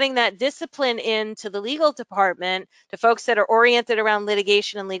so getting that discipline into the legal department, to folks that are oriented around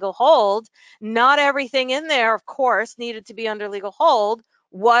litigation and legal hold, not everything in there, of course, needed to be under legal hold.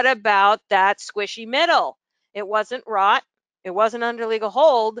 What about that squishy middle? It wasn't rot. It wasn't under legal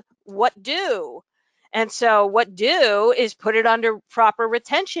hold. What do? And so what do is put it under proper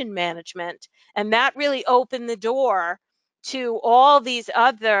retention management. And that really opened the door to all these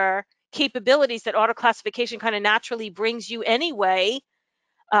other capabilities that auto classification kind of naturally brings you anyway,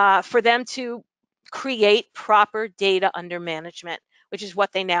 for them to create proper data under management, which is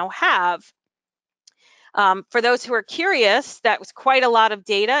what they now have. For those who are curious, that was quite a lot of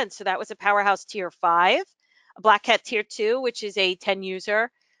data, and so that was a Powerhouse Tier 5, a Black Hat Tier 2, which is a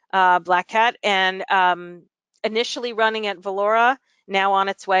 10-user Black Hat, and initially running at Valora, now on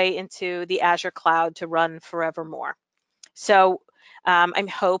its way into the Azure cloud to run forevermore. So I'm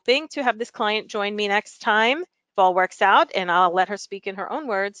hoping to have this client join me next time, if all works out, and I'll let her speak in her own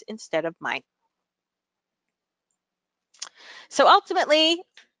words instead of mine. So ultimately,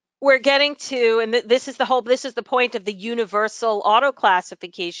 we're getting to, and this is the point of the universal auto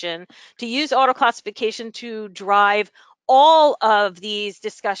classification, to use auto classification to drive all of these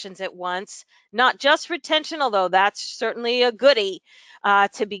discussions at once, not just retention, although that's certainly a goodie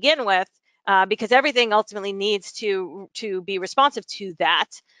to begin with, because everything ultimately needs to be responsive to that.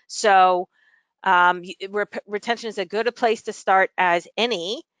 So retention is a good a place to start as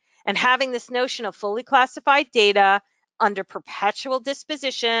any, and having this notion of fully classified data under perpetual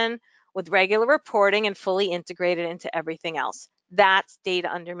disposition with regular reporting and fully integrated into everything else. That's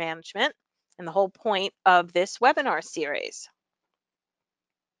data under management and the whole point of this webinar series.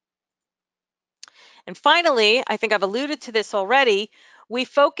 And finally, I think I've alluded to this already, we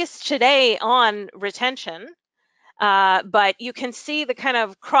focused today on retention. But you can see the kind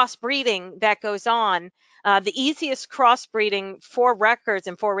of crossbreeding that goes on. The easiest crossbreeding for records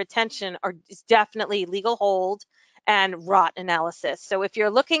and for retention is definitely legal hold and rot analysis. So if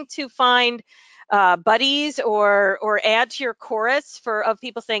you're looking to find buddies or add to your chorus of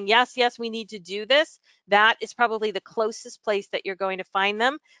people saying, yes, yes, we need to do this, that is probably the closest place that you're going to find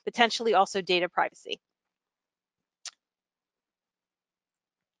them, potentially also data privacy.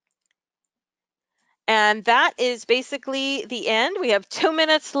 And that is basically the end. We have 2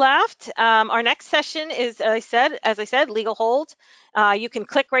 minutes left. Our next session is, as I said, legal hold. You can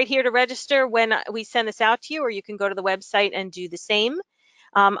click right here to register when we send this out to you, or you can go to the website and do the same.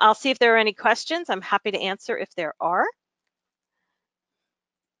 I'll see if there are any questions. I'm happy to answer if there are.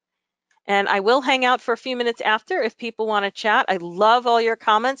 And I will hang out for a few minutes after if people want to chat. I love all your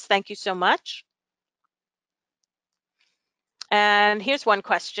comments. Thank you so much. And here's one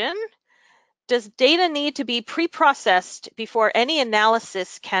question. Does data need to be pre-processed before any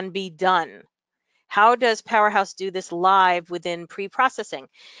analysis can be done? How does Powerhouse do this live within pre-processing?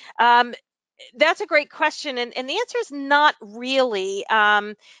 That's a great question, and the answer is not really.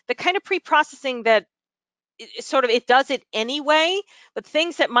 The kind of pre-processing that it does it anyway, but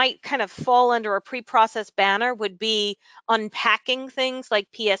things that might kind of fall under a pre-processed banner would be unpacking things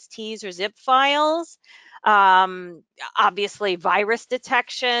like PSTs or zip files, obviously virus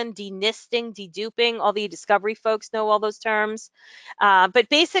detection, denisting, deduping. All the discovery folks know all those terms, but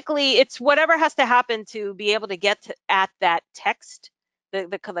basically it's whatever has to happen to be able to get at that text,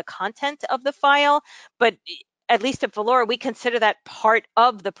 the content of the file. But at least at Valora, we consider that part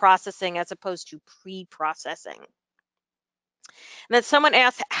of the processing as opposed to pre-processing. And then someone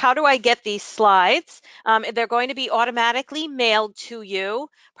asked, how do I get these slides? They're going to be automatically mailed to you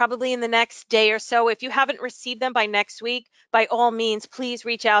probably in the next day or so. If you haven't received them by next week, by all means, please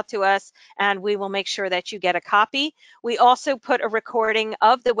reach out to us and we will make sure that you get a copy. We also put a recording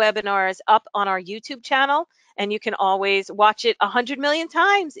of the webinars up on our YouTube channel, and you can always watch it 100 million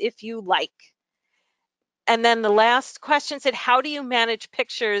times if you like. And then the last question said, how do you manage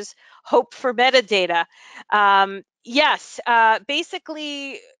pictures? Hope for metadata. Yes,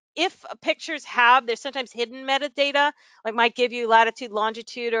 basically, if pictures there's sometimes hidden metadata, like might give you latitude,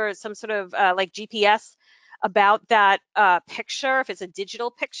 longitude, or some sort of like GPS about that picture. If it's a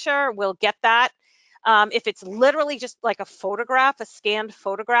digital picture, we'll get that. If it's literally just like a photograph, a scanned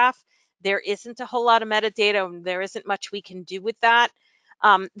photograph, there isn't a whole lot of metadata, and there isn't much we can do with that.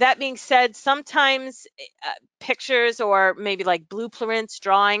 That being said, sometimes pictures or maybe like blueprints,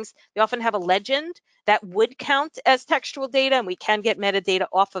 drawings, they often have a legend that would count as textual data, and we can get metadata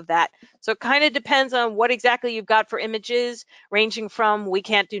off of that. So it kind of depends on what exactly you've got for images, ranging from we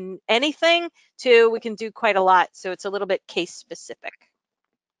can't do anything to we can do quite a lot. So it's a little bit case specific.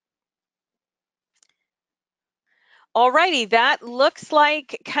 Alrighty, that looks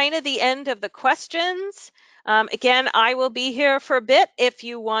like kind of the end of the questions. Again, I will be here for a bit if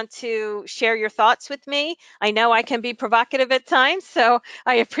you want to share your thoughts with me. I know I can be provocative at times, so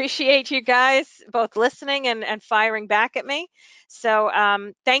I appreciate you guys both listening and firing back at me. So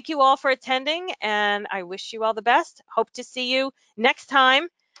thank you all for attending, and I wish you all the best. Hope to see you next time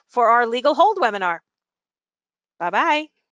for our Legal Hold webinar. Bye bye.